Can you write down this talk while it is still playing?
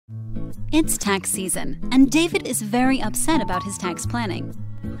It's tax season, and David is very upset about his tax planning.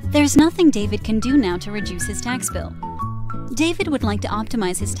 There's nothing David can do now to reduce his tax bill. David would like to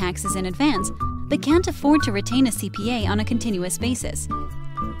optimize his taxes in advance, but can't afford to retain a CPA on a continuous basis.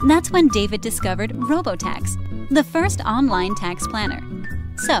 That's when David discovered Robotax, the first online tax planner.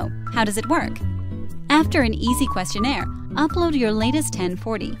 So, how does it work? After an easy questionnaire, upload your latest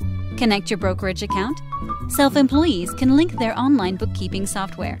 1040. Connect your brokerage account. Self-employees can link their online bookkeeping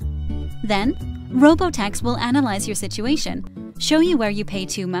software. Then, Robotax will analyze your situation, show you where you pay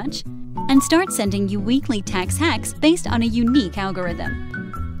too much, and start sending you weekly tax hacks based on a unique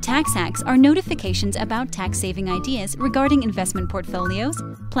algorithm. Tax hacks are notifications about tax-saving ideas regarding investment portfolios,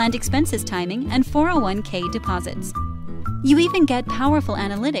 planned expenses timing, and 401k deposits. You even get powerful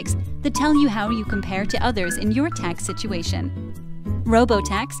analytics that tell you how you compare to others in your tax situation.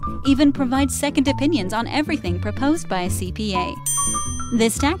 Robotax even provides second opinions on everything proposed by a CPA.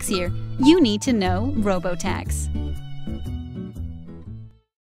 This tax year, you need to know Robotax.